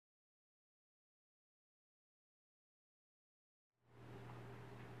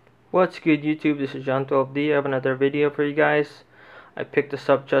What's good, YouTube? This is John12D. I have another video for you guys. I picked this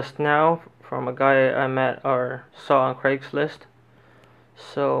up just now from a guy I met or saw on Craigslist.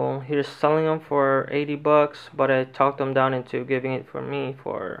 So he's selling them for 80 bucks, but I talked him down into giving it for me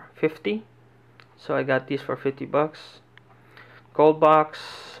for 50. So I got these for 50 bucks. Gold box,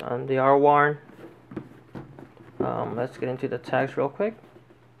 they are worn. Let's get into the tags real quick.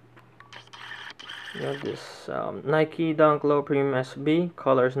 We have this Nike Dunk Low Premium SB,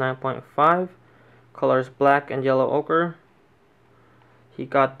 colors 9.5, colors black and yellow ochre. He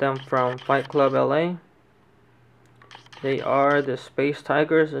got them from Fight Club LA. They are the Space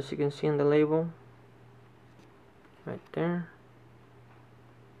Tigers, as you can see in the label right there.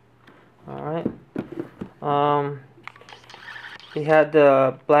 Alright. He had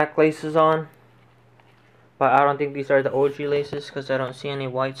the black laces on, but I don't think these are the OG laces because I don't see any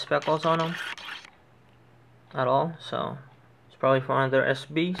white speckles on them at all, so it's probably for one of their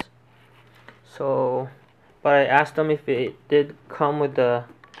SBs. So, but I asked them if it did come with the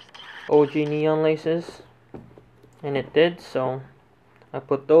OG neon laces, and it did, so I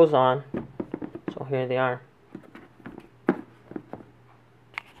put those on. So here they are.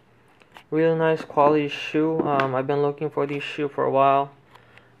 Really nice quality shoe. I've been looking for these shoes for a while,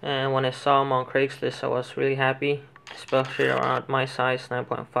 and when I saw them on Craigslist I was really happy, especially around my size,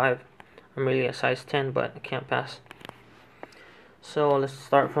 9.5. I'm really a size 10, but I can't pass. So let's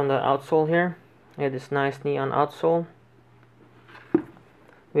start from the outsole here. We have this nice neon outsole.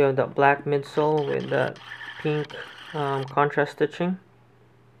 We have the black midsole with the pink contrast stitching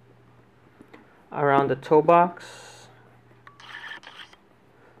around the toe box.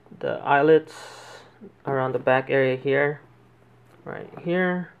 The eyelets around the back area here, right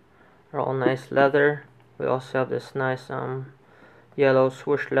here, are all nice leather. We also have this nice yellow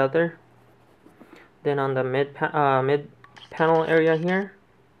swoosh leather. Then on the mid panel area here,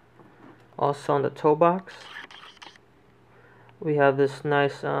 also on the toe box, we have this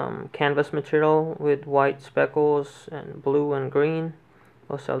nice canvas material with white speckles and blue and green.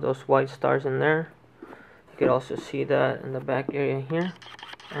 Also have those white stars in there. You can also see that in the back area here,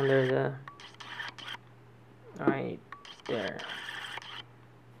 under the right there.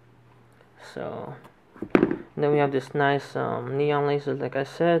 So then we have this nice neon laces, like I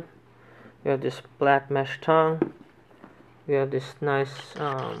said. We have this black mesh tongue. We have this nice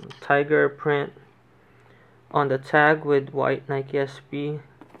tiger print on the tag with white Nike SB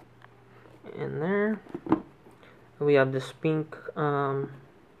in there. We have this pink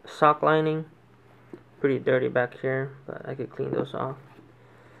sock lining. Pretty dirty back here, but I could clean those off.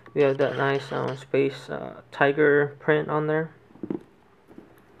 We have that nice space tiger print on there.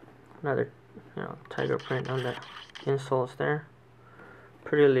 Another tiger print on the insoles there.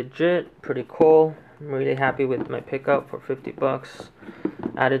 Pretty legit, pretty cool. I'm really happy with my pickup for 50 bucks.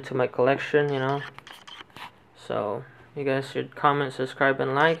 Added to my collection, So you guys should comment, subscribe,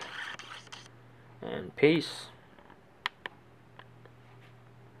 and like. And peace.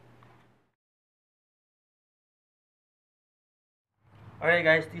 Alright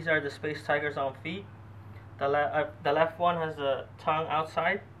guys, these are the Space Tigers on feet. The left one has the tongue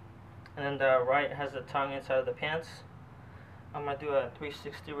outside, and then the right has the tongue inside of the pants. I'm going to do a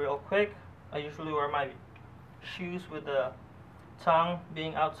 360 real quick. I usually wear my shoes with the tongue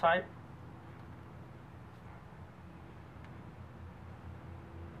being outside.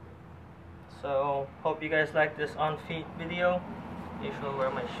 So, hope you guys like this on feet video. I usually wear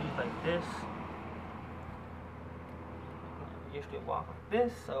my shoes like this. I usually walk like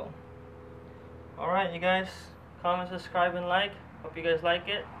this, so. Alright you guys, comment, subscribe, and like. Hope you guys like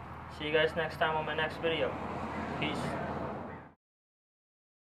it. See you guys next time on my next video. Peace.